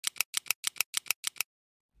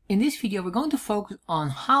In this video, we're going to focus on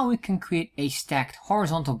how we can create a stacked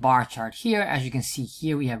horizontal bar chart. Here, as you can see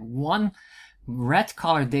here, we have one red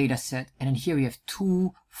color data set, and then here we have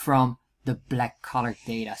two from the black colored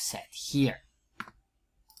data set here.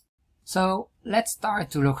 So let's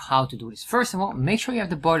start to look how to do this. First of all, make sure you have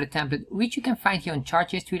the border template, which you can find here on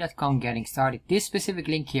chartjs3.com getting started. This specific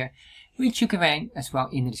link here, which you can find as well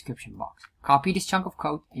in the description box. Copy this chunk of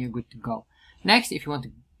code and you're good to go. Next, if you want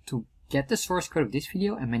to get the source code of this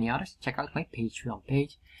video and many others, check out my Patreon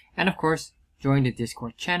page. And of course, join the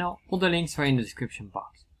Discord channel. All the links are in the description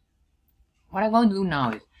box. What I'm going to do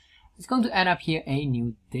now is, it's going to add up here a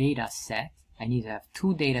new data set. I need to have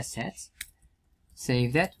two data sets.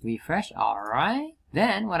 Save that, refresh, alright.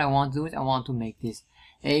 Then what I want to do is I want to make this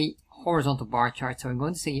a horizontal bar chart. So I'm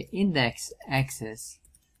going to say index axis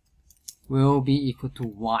will be equal to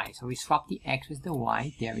y. So we swap the x with the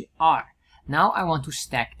y, there we are. Now I want to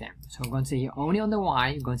stack them. So I'm going to say here only on the y,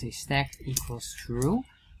 you're going to say stack equals true,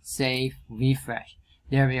 save, refresh.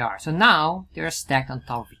 There we are. So now they're stacked on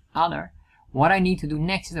top of each other. What I need to do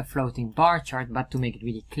next is a floating bar chart, but to make it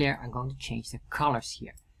really clear, I'm going to change the colors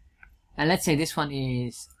here. And let's say this one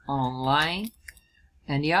is online,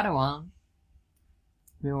 and the other one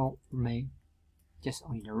we will make just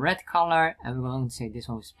only the red color, and we're going to say this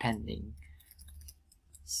one is pending.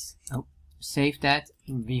 So save that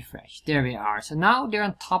and refresh. There we are. So now they're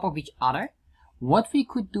on top of each other. What we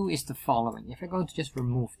could do is the following. If I'm going to just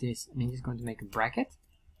remove this, and I'm just going to make a bracket,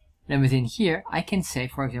 then within here I can say,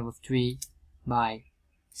 for example, 3 by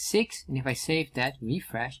 6, and if I save that,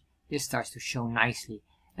 refresh, this starts to show nicely.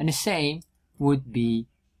 And the same would be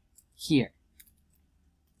here.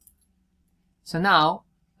 So now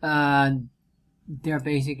they're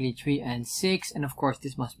basically 3 and 6, and of course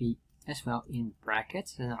this must be as well in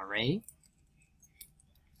brackets, an array.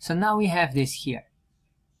 So now we have this here.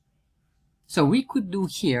 So we could do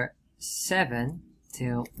here 7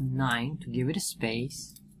 till 9 to give it a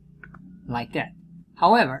space like that.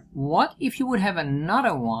 However, what if you would have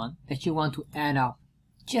another one that you want to add up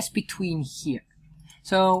just between here?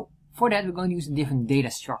 So for that, we're going to use a different data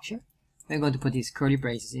structure. We're going to put these curly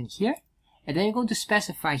braces in here, and then you're going to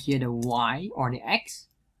specify here the y or the x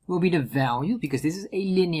will be the value, because this is a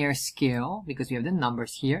linear scale because we have the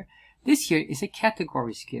numbers here. This here is a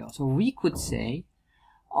category scale. So we could say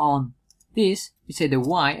on this, we say the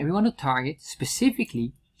y, and we want to target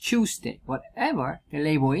specifically Tuesday. Whatever the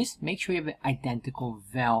label is, make sure you have an identical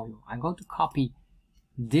value. I'm going to copy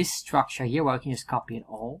this structure here, where I can just copy it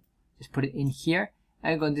all. Just put it in here.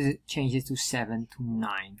 I'm going to change it to 7 to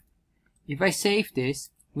 9. If I save this,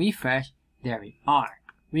 refresh, there we are.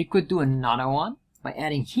 We could do another one by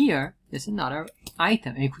adding here, there's another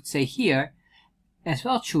item. And you could say here, as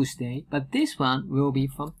well Tuesday, but this one will be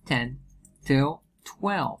from 10 till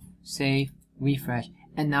 12. Save, refresh,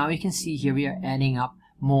 and now you can see here we are adding up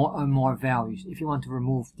more and more values. If you want to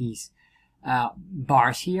remove these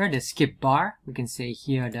bars here, the skip bar, we can say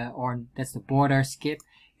here that's the border skip.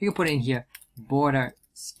 You can put in here border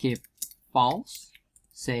skip false,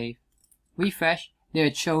 save, refresh, there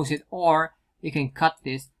it shows it, or you can cut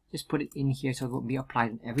this, just put it in here so it will be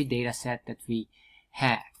applied on every data set that we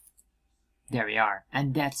have. There we are,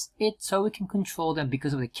 and that's it. So we can control them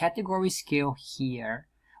because of the category scale here,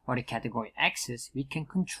 or the category axis. We can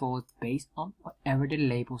control it based on whatever the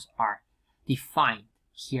labels are defined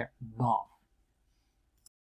here above.